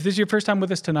If this is your first time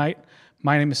with us tonight,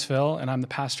 my name is Phil, and I'm the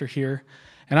pastor here.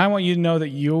 And I want you to know that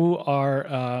you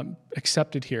are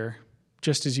accepted here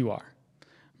just as you are,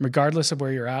 regardless of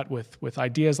where you're at with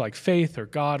ideas like faith or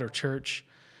God or church.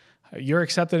 You're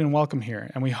accepted and welcome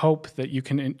here, and we hope that you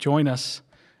can join us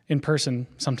in person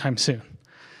sometime soon.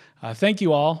 Thank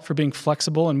you all for being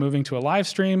flexible and moving to a live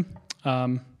stream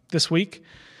this week.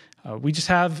 We just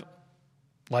have,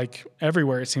 like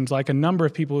everywhere, it seems like, a number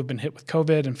of people who have been hit with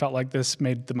COVID and felt like this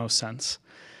made the most sense.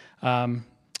 But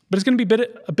it's going to be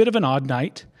a bit of an odd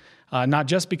night, not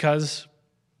just because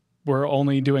we're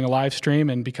only doing a live stream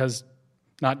and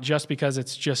not just because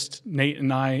it's just Nate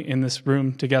and I in this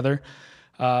room together,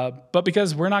 but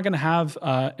because we're not going to have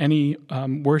any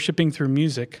worshiping through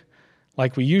music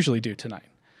like we usually do tonight.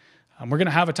 We're going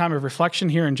to have a time of reflection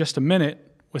here in just a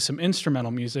minute with some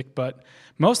instrumental music, but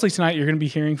mostly tonight you're going to be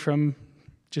hearing from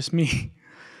just me.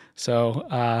 So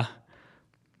I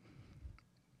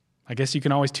guess you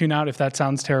can always tune out if that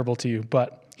sounds terrible to you,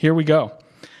 but here we go.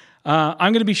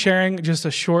 I'm going to be sharing just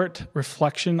a short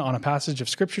reflection on a passage of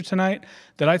Scripture tonight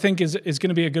that I think is going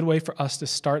to be a good way for us to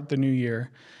start the new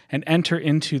year and enter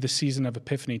into the season of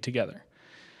Epiphany together.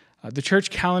 The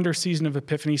church calendar season of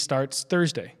Epiphany starts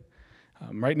Thursday.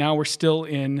 Right now we're still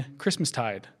in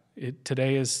Christmastide.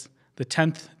 Today is the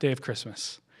 10th day of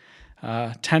Christmas.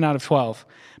 10 out of 12.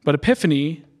 But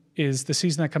Epiphany is the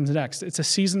season that comes next. It's a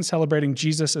season celebrating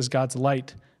Jesus as God's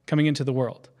light coming into the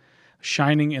world,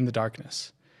 shining in the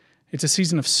darkness. It's a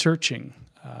season of searching,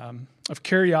 of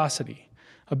curiosity,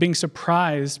 of being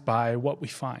surprised by what we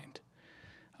find.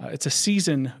 It's a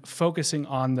season focusing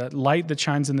on the light that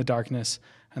shines in the darkness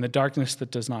and the darkness that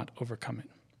does not overcome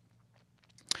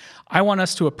it. I want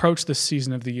us to approach this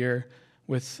season of the year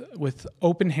with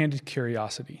open-handed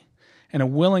curiosity and a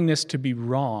willingness to be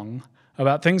wrong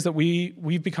about things that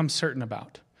we've become certain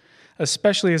about,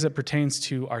 especially as it pertains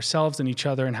to ourselves and each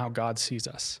other and how God sees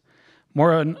us.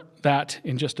 More on that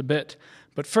in just a bit.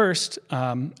 But first,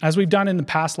 as we've done in the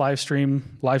past live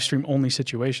stream only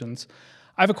situations,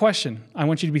 I have a question I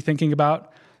want you to be thinking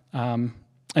about and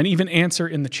even answer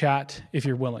in the chat if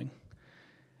you're willing.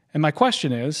 And my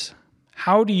question is,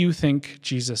 how do you think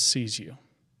Jesus sees you?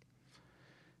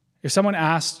 If someone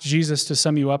asked Jesus to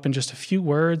sum you up in just a few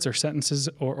words or sentences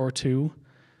or two,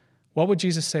 what would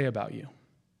Jesus say about you?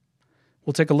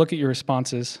 We'll take a look at your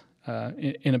responses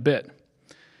in a bit.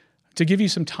 To give you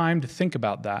some time to think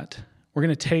about that, we're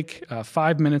going to take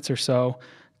 5 minutes or so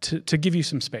to give you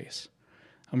some space.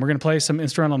 And we're going to play some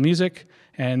instrumental music,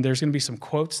 and there's going to be some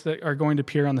quotes that are going to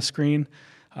appear on the screen.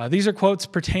 These are quotes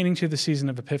pertaining to the season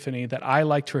of Epiphany that I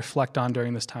like to reflect on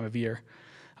during this time of year.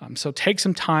 So take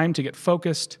some time to get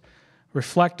focused,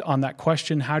 reflect on that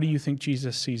question, how do you think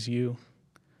Jesus sees you?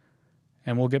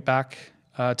 And we'll get back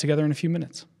together in a few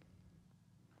minutes.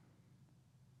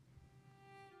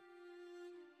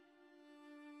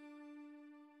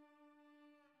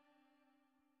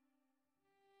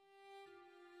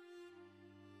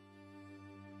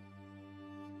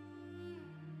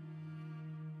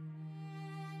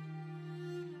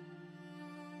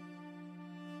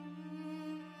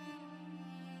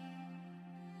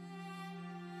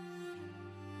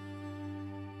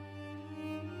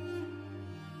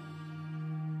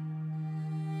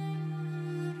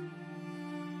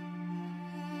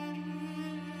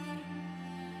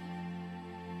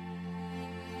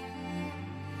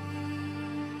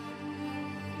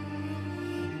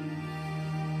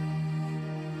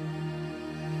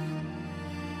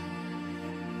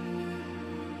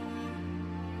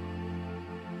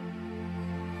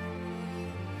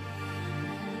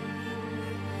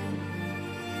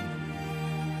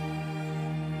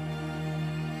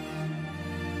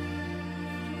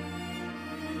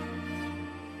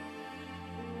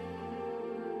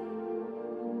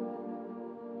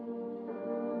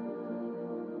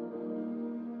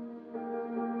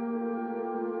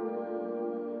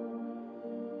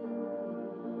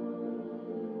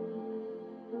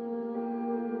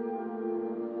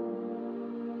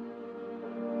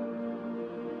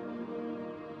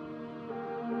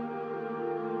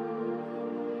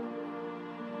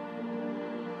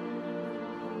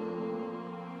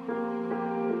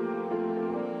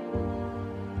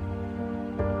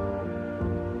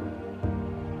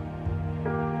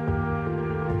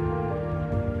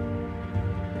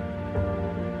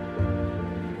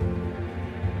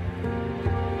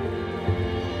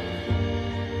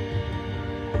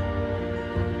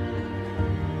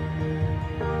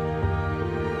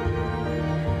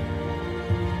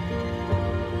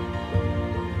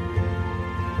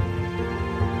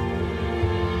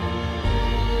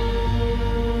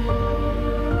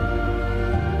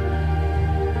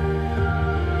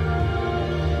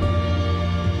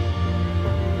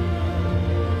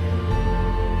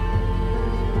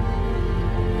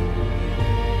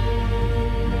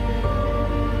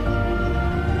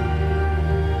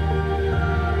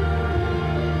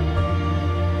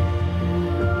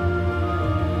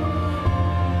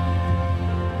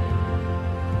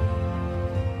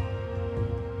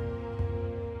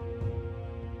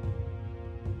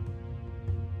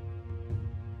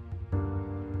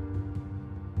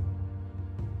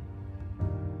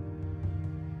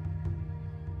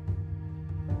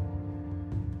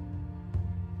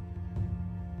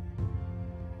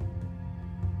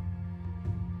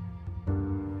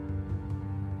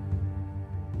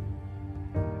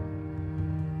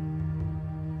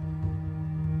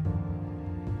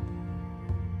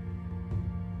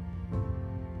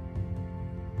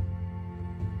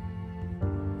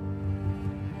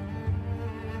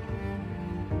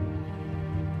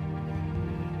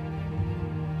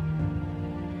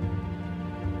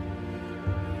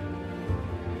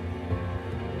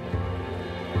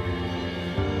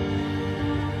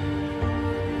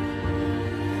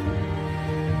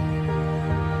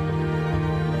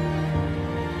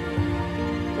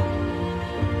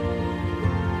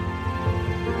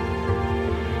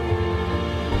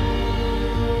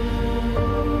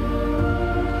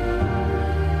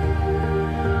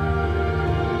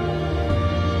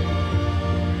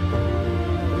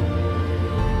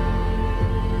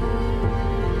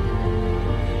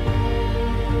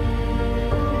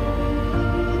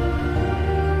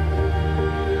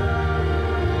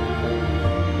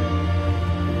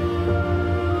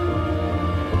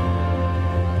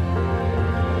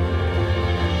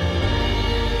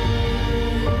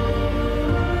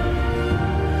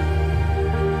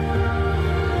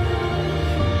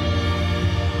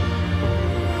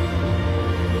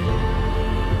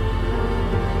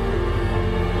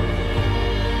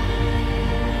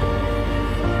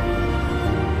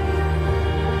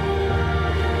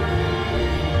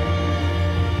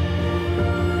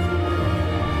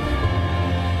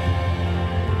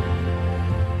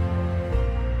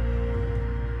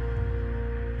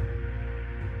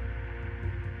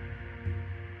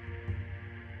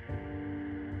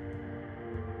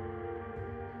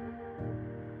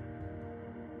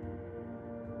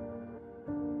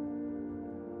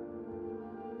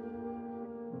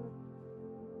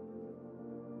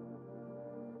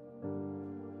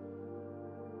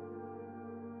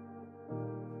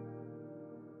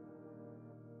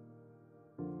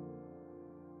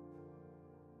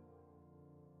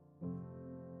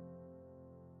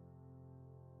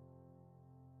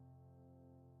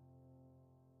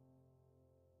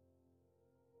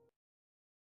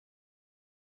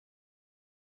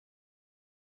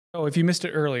 So if you missed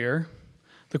it earlier,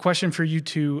 the question for you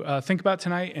to think about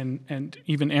tonight and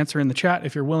even answer in the chat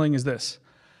if you're willing is this: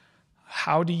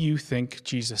 how do you think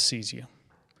Jesus sees you?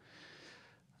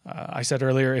 I said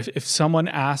earlier, if someone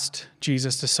asked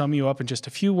Jesus to sum you up in just a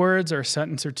few words or a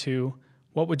sentence or two,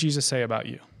 what would Jesus say about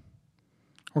you?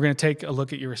 We're going to take a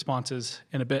look at your responses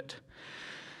in a bit.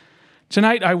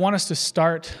 Tonight, I want us to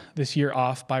start this year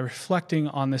off by reflecting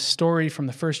on this story from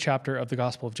the first chapter of the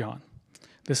Gospel of John.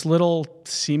 This little,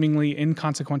 seemingly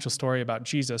inconsequential story about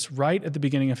Jesus right at the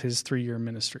beginning of his 3-year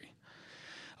ministry.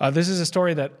 This is a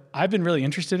story that I've been really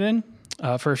interested in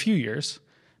for a few years,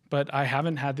 but I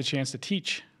haven't had the chance to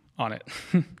teach on it.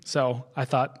 So I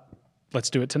thought, let's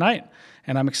do it tonight.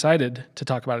 And I'm excited to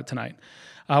talk about it tonight.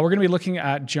 We're going to be looking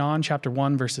at John chapter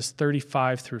 1, verses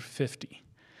 35 through 50.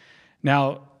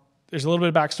 Now, there's a little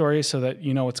bit of backstory so that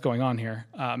you know what's going on here.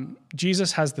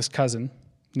 Jesus has this cousin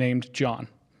named John,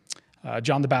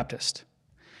 John the Baptist.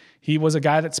 He was a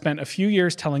guy that spent a few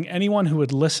years telling anyone who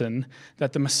would listen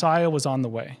that the Messiah was on the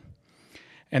way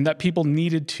and that people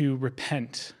needed to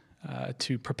repent,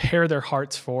 to prepare their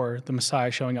hearts for the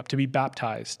Messiah showing up, to be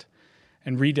baptized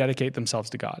and rededicate themselves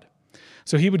to God.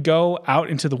 So he would go out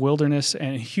into the wilderness,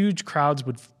 and huge crowds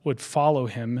would follow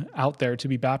him out there to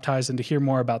be baptized and to hear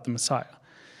more about the Messiah.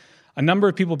 A number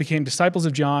of people became disciples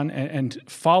of John and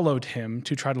followed him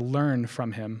to try to learn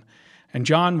from him. And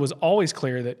John was always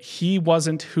clear that he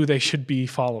wasn't who they should be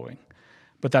following,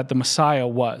 but that the Messiah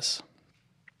was.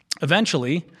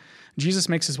 Eventually, Jesus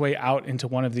makes his way out into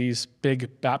one of these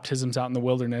big baptisms out in the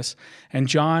wilderness, and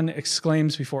John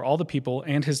exclaims before all the people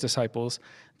and his disciples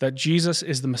that Jesus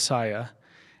is the Messiah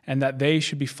and that they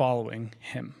should be following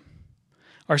him.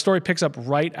 Our story picks up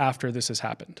right after this has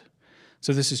happened.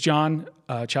 So this is John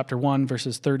chapter 1,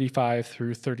 verses 35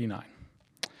 through 39.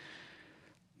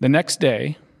 The next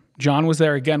day, John was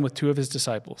there again with 2 of his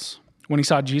disciples. When he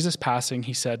saw Jesus passing,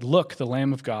 he said, "Look, the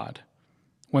Lamb of God."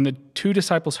 When the 2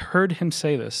 disciples heard him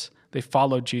say this, they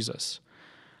followed Jesus.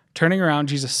 Turning around,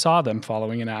 Jesus saw them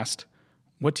following and asked,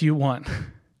 "What do you want?"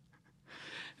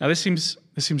 Now, this seems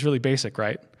really basic,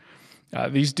 right?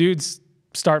 These dudes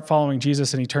start following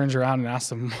Jesus, and he turns around and asks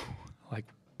them, like,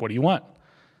 "What do you want?"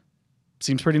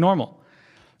 Seems pretty normal.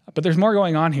 But there's more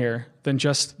going on here than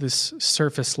just this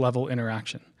surface level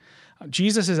interaction.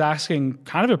 Jesus is asking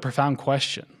kind of a profound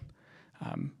question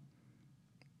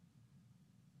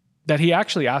that he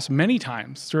actually asked many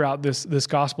times throughout this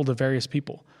gospel to various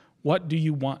people. What do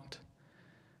you want?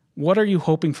 What are you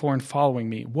hoping for in following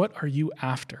me? What are you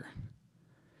after?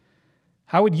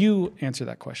 How would you answer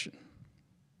that question?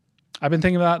 I've been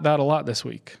thinking about that a lot this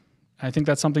week. I think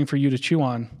that's something for you to chew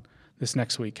on this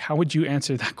next week. How would you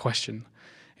answer that question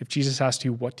if Jesus asked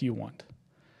you, what do you want?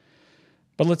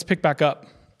 But let's pick back up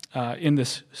in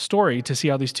this story to see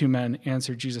how these 2 men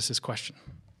answered Jesus' question.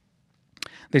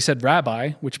 They said,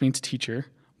 "Rabbi," which means teacher,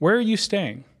 "where are you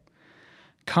staying?"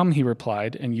 "Come," he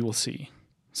replied, "and you will see."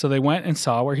 So they went and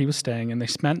saw where he was staying, and they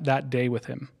spent that day with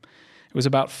him. It was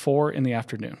about 4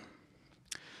 p.m.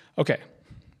 Okay,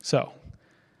 so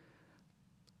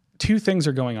 2 things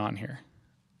are going on here.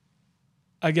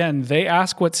 Again, they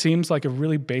ask what seems like a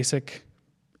really basic,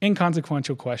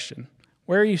 inconsequential question.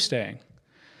 Where are you staying?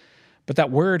 But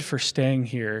that word for staying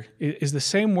here is the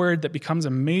same word that becomes a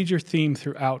major theme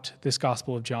throughout this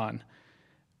Gospel of John.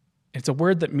 It's a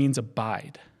word that means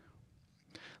abide.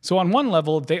 So on one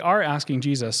level, they are asking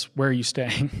Jesus, where are you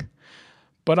staying?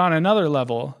 But on another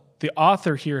level, the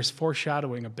author here is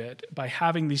foreshadowing a bit by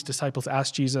having these disciples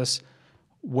ask Jesus,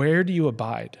 where do you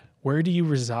abide? Where do you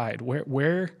reside?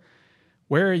 Where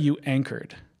are you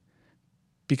anchored?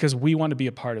 Because we want to be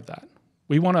a part of that.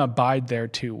 We want to abide there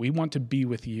too. We want to be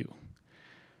with you.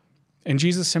 And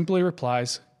Jesus simply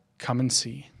replies, "Come and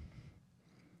see.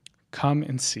 Come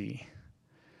and see."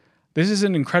 This is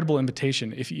an incredible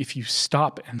invitation if you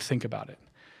stop and think about it.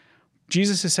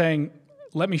 Jesus is saying,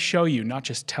 let me show you, not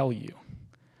just tell you.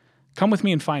 Come with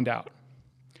me and find out.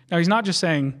 Now, he's not just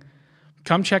saying,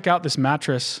 come check out this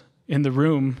mattress in the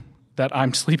room that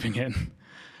I'm sleeping in.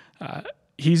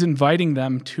 He's inviting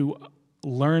them to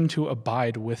learn to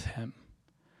abide with him.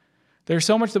 There's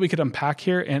so much that we could unpack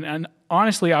here, and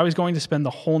honestly, I was going to spend the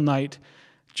whole night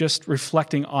just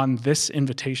reflecting on this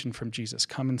invitation from Jesus,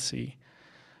 come and see.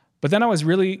 But then I was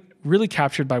really, really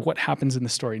captured by what happens in the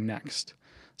story next.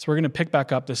 So we're going to pick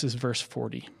back up. This is verse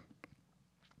 40.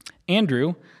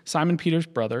 Andrew, Simon Peter's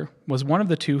brother, was one of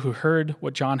the 2 who heard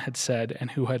what John had said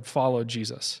and who had followed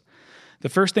Jesus. The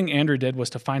first thing Andrew did was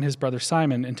to find his brother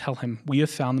Simon and tell him, "We have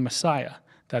found the Messiah,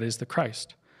 that is the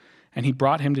Christ." And he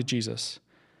brought him to Jesus.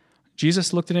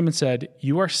 Jesus looked at him and said,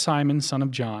 "You are Simon, son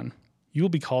of John. You will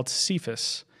be called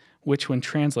Cephas," which when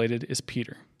translated is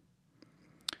Peter.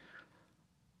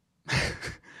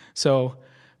 So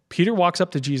Peter walks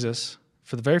up to Jesus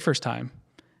for the very first time,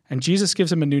 and Jesus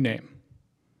gives him a new name.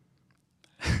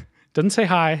 Doesn't say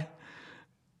hi,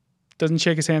 doesn't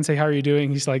shake his hand, say, how are you doing?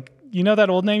 He's like, you know that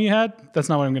old name you had? That's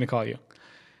not what I'm going to call you.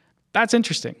 That's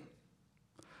interesting.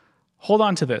 Hold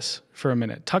on to this for a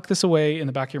minute. Tuck this away in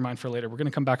the back of your mind for later. We're going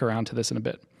to come back around to this in a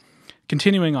bit.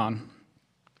 Continuing on.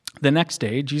 The next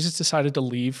day, Jesus decided to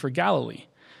leave for Galilee.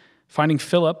 Finding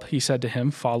Philip, he said to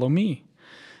him, follow me.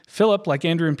 Philip, like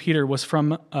Andrew and Peter, was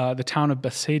from the town of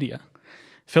Bethsaida.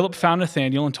 Philip found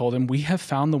Nathanael and told him, we have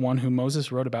found the one whom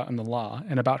Moses wrote about in the law,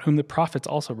 and about whom the prophets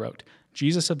also wrote,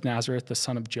 Jesus of Nazareth, the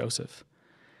son of Joseph.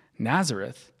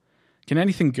 Nazareth? Can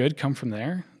anything good come from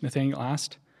there? Nathanael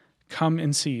asked. Come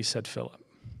and see, said Philip.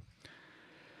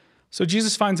 So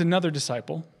Jesus finds another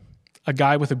disciple, a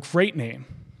guy with a great name,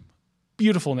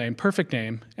 beautiful name, perfect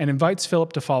name, and invites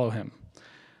Philip to follow him.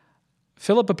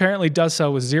 Philip apparently does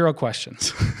so with zero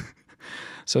questions.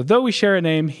 So though we share a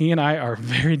name, he and I are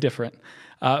very different.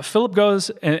 Philip goes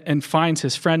and finds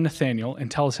his friend Nathanael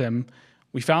and tells him,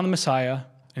 we found the Messiah,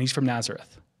 and he's from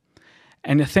Nazareth.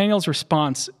 And Nathanael's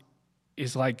response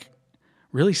is like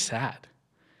really sad.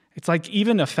 It's like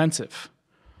even offensive.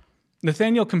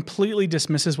 Nathanael completely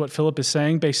dismisses what Philip is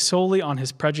saying based solely on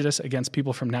his prejudice against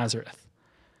people from Nazareth.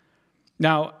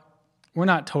 Now, we're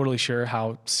not totally sure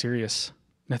how serious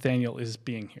Nathanael is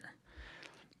being here.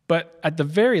 But at the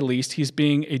very least, he's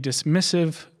being a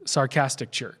dismissive,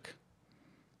 sarcastic jerk.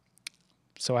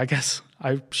 So I guess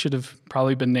I should have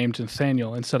probably been named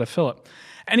Nathanael instead of Philip.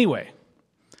 Anyway,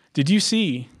 did you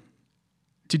see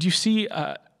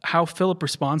how Philip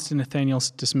responds to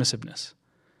Nathanael's dismissiveness?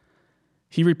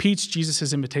 He repeats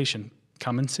Jesus' invitation,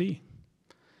 come and see.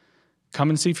 Come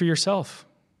and see for yourself.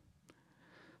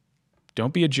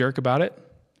 Don't be a jerk about it.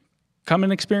 Come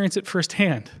and experience it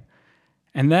firsthand.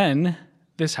 And then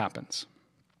this happens.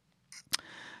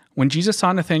 When Jesus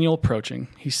saw Nathanael approaching,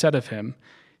 he said of him,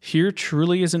 here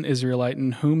truly is an Israelite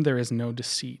in whom there is no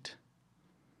deceit.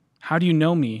 How do you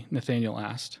know me? Nathanael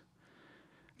asked.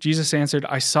 Jesus answered,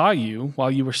 I saw you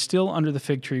while you were still under the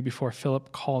fig tree before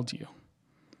Philip called you.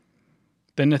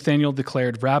 Then Nathanael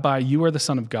declared, Rabbi, you are the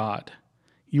Son of God.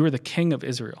 You are the King of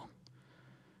Israel.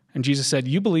 And Jesus said,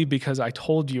 you believe because I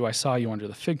told you I saw you under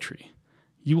the fig tree.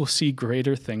 You will see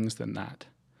greater things than that.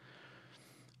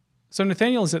 So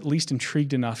Nathanael is at least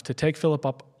intrigued enough to take Philip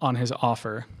up on his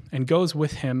offer and goes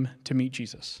with him to meet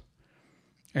Jesus.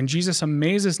 And Jesus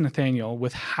amazes Nathanael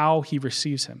with how he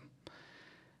receives him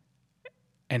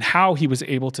and how he was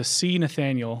able to see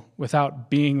Nathanael without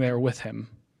being there with him.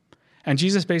 And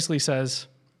Jesus basically says,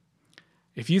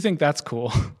 if you think that's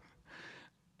cool,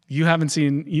 you ain't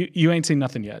seen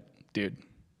nothing yet, dude.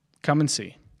 Come and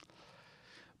see.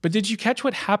 But did you catch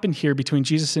what happened here between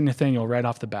Jesus and Nathanael right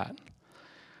off the bat?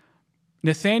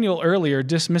 Nathanael earlier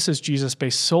dismisses Jesus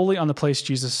based solely on the place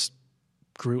Jesus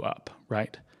grew up,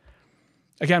 right?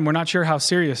 Again, we're not sure how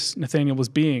serious Nathanael was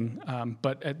being,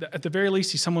 but at the very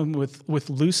least, he's someone with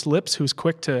loose lips who's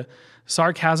quick to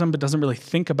sarcasm but doesn't really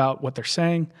think about what they're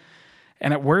saying.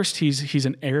 And at worst, he's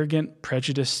an arrogant,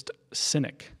 prejudiced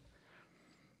cynic.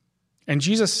 And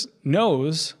Jesus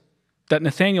knows that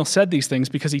Nathanael said these things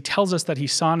because he tells us that he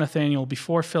saw Nathanael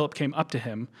before Philip came up to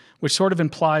him, which sort of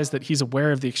implies that he's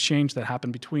aware of the exchange that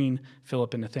happened between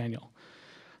Philip and Nathanael.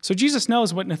 So Jesus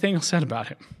knows what Nathanael said about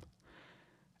him.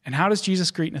 And how does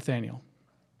Jesus greet Nathanael?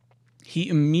 He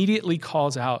immediately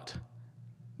calls out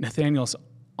Nathanael's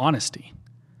honesty,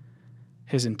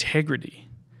 his integrity,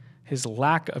 his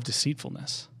lack of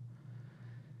deceitfulness.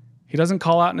 He doesn't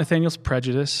call out Nathanael's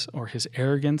prejudice or his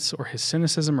arrogance or his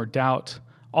cynicism or doubt,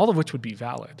 all of which would be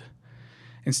valid.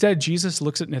 Instead, Jesus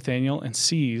looks at Nathanael and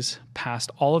sees past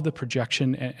all of the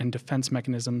projection and defense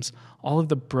mechanisms, all of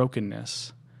the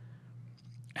brokenness,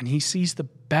 and he sees the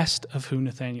best of who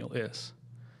Nathanael is.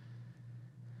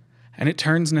 And it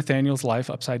turns Nathanael's life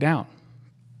upside down,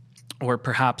 or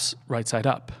perhaps right side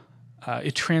up.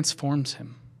 It transforms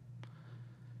him.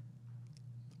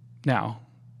 Now,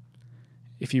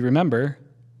 if you remember,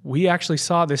 we actually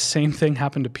saw this same thing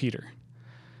happen to Peter.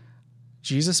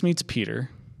 Jesus meets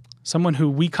Peter, someone who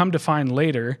we come to find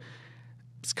later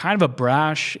is kind of a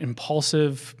brash,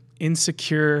 impulsive,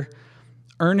 insecure,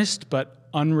 earnest but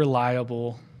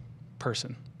unreliable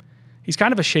person. He's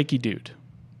kind of a shaky dude.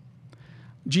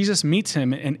 Jesus meets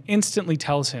him and instantly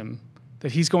tells him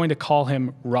that he's going to call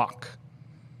him Rock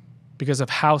because of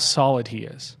how solid he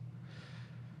is.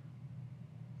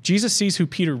 Jesus sees who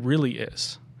Peter really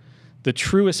is, the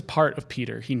truest part of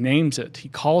Peter. He names it, he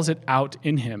calls it out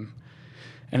in him,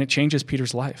 and it changes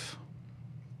Peter's life.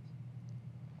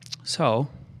 So,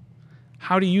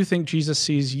 how do you think Jesus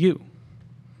sees you?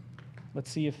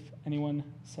 Let's see if anyone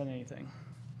said anything.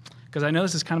 Because I know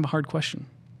this is kind of a hard question.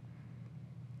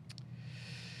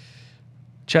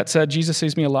 Chet said, Jesus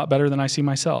sees me a lot better than I see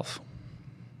myself.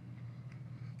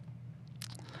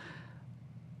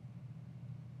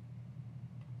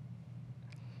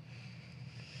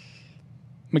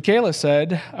 Michaela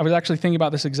said, I was actually thinking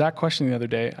about this exact question the other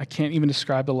day. I can't even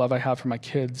describe the love I have for my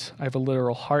kids. I have a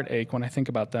literal heartache when I think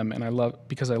about them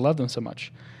because I love them so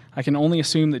much. I can only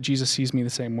assume that Jesus sees me the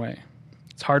same way.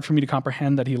 It's hard for me to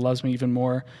comprehend that he loves me even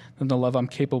more than the love I'm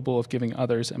capable of giving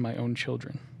others and my own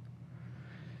children.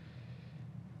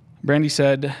 Brandy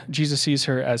said, Jesus sees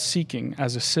her as seeking,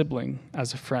 as a sibling,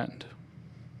 as a friend.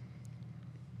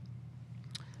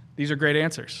 These are great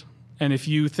answers. And if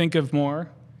you think of more,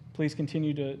 please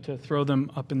continue to throw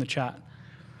them up in the chat.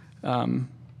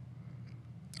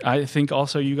 I think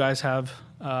also you guys have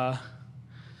a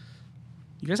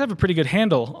pretty good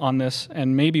handle on this,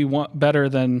 and maybe better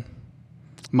than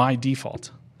my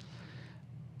default.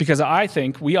 Because I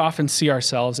think we often see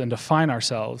ourselves and define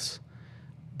ourselves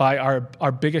by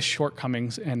our biggest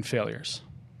shortcomings and failures.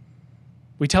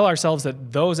 We tell ourselves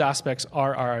that those aspects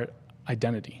are our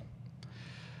identity.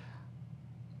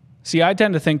 See, I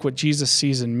tend to think what Jesus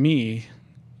sees in me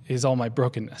is all my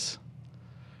brokenness.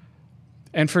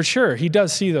 And for sure, he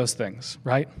does see those things,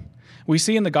 right? We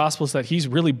see in the Gospels that he's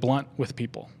really blunt with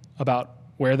people about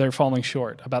where they're falling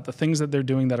short, about the things that they're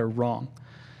doing that are wrong.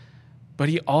 But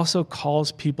he also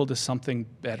calls people to something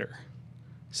better,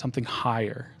 something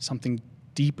higher, something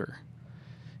deeper.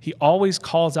 He always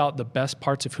calls out the best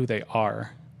parts of who they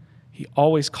are. He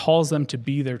always calls them to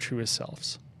be their truest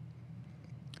selves.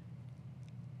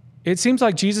 It seems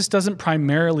like Jesus doesn't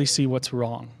primarily see what's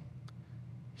wrong.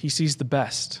 He sees the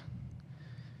best.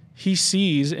 He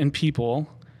sees in people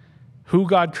who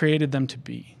God created them to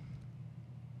be.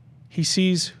 He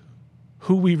sees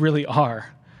who we really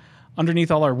are underneath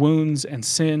all our wounds and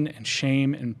sin and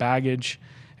shame and baggage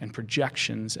and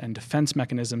projections and defense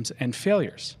mechanisms and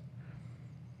failures.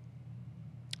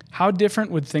 How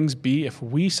different would things be if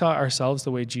we saw ourselves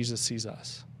the way Jesus sees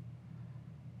us?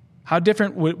 How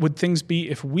different would things be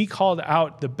if we called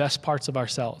out the best parts of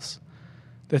ourselves,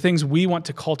 the things we want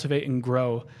to cultivate and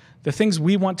grow, the things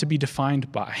we want to be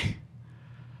defined by?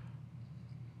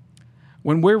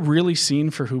 When we're really seen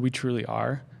for who we truly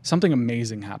are, something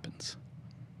amazing happens.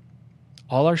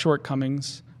 All our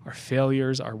shortcomings, our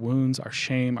failures, our wounds, our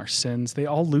shame, our sins, they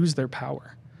all lose their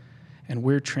power, and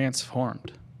we're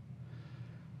transformed.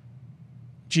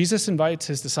 Jesus invites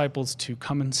his disciples to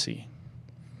come and see.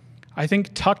 I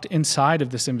think tucked inside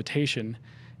of this invitation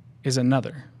is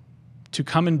another, to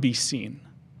come and be seen.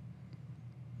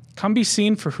 Come be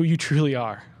seen for who you truly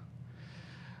are.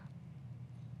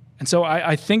 And so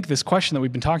I think this question that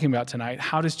we've been talking about tonight,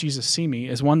 how does Jesus see me,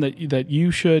 is one that you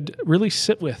should really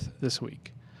sit with this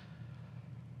week.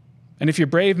 And if you're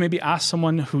brave, maybe ask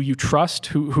someone who you trust,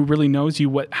 who really knows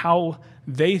you, how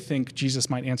they think Jesus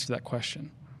might answer that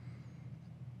question.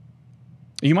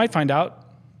 You might find out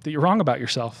that you're wrong about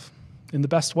yourself in the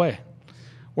best way,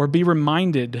 or be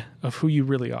reminded of who you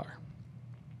really are.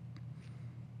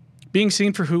 Being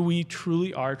seen for who we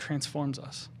truly are transforms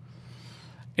us.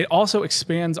 It also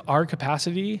expands our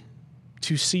capacity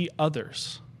to see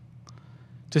others,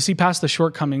 to see past the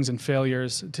shortcomings and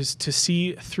failures, to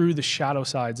see through the shadow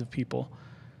sides of people,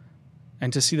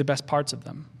 and to see the best parts of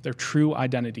them, their true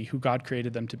identity, who God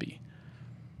created them to be.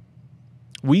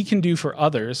 We can do for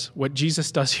others what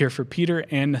Jesus does here for Peter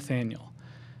and Nathanael.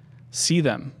 See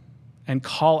them and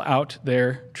call out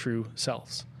their true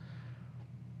selves.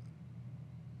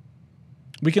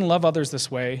 We can love others this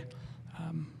way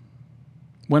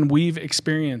when we've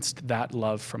experienced that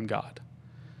love from God.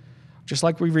 Just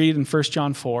like we read in 1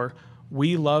 John 4,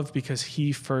 we love because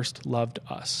he first loved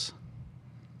us.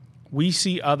 We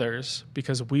see others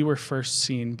because we were first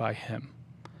seen by him.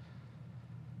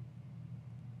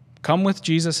 Come with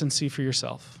Jesus and see for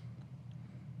yourself.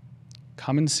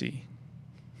 Come and see.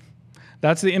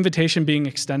 That's the invitation being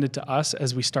extended to us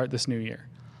as we start this new year.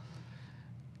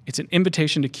 It's an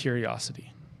invitation to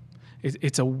curiosity.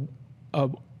 It's an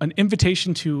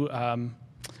invitation to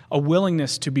a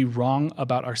willingness to be wrong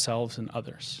about ourselves and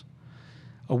others.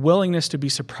 A willingness to be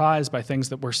surprised by things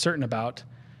that we're certain about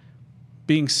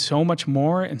being so much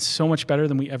more and so much better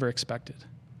than we ever expected.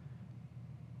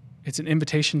 It's an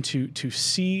invitation to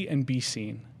see and be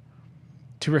seen,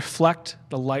 to reflect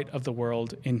the light of the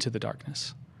world into the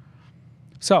darkness.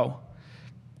 So,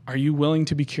 are you willing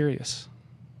to be curious?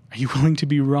 Are you willing to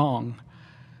be wrong?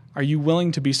 Are you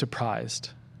willing to be surprised?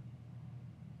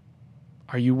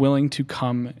 Are you willing to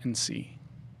come and see?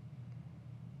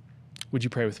 Would you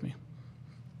pray with me?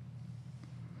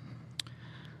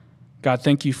 God,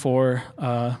 thank you for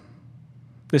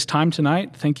this time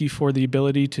tonight. Thank you for the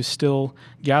ability to still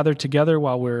gather together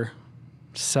while we're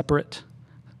separate.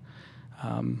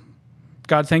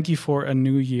 God, thank you for a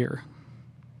new year.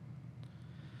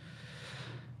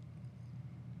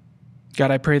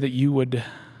 God, I pray that you would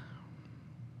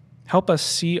help us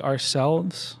see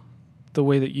ourselves the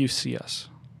way that you see us,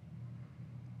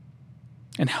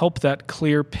 and help that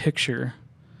clear picture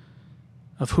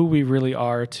of who we really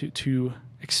are to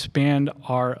expand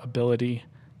our ability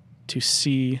to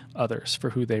see others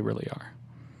for who they really are.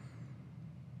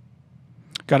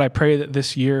 God, I pray that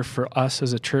this year for us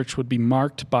as a church would be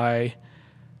marked by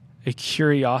a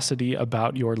curiosity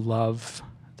about your love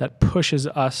that pushes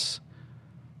us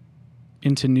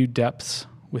into new depths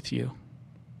with you.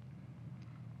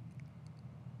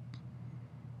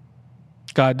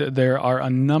 God, there are a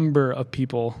number of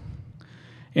people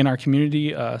in our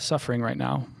community suffering right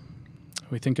now.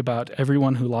 We think about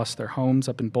everyone who lost their homes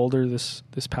up in Boulder this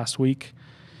past week.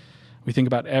 We think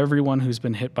about everyone who's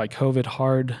been hit by COVID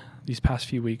hard these past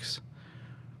few weeks.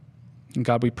 And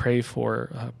God, we pray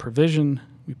for provision.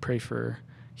 We pray for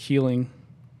healing.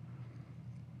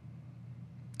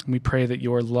 And we pray that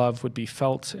your love would be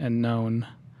felt and known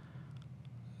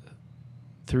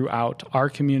throughout our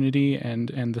community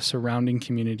and the surrounding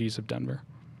communities of Denver.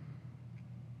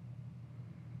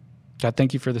 God,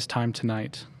 thank you for this time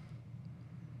tonight.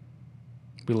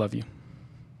 We love you.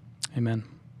 Amen.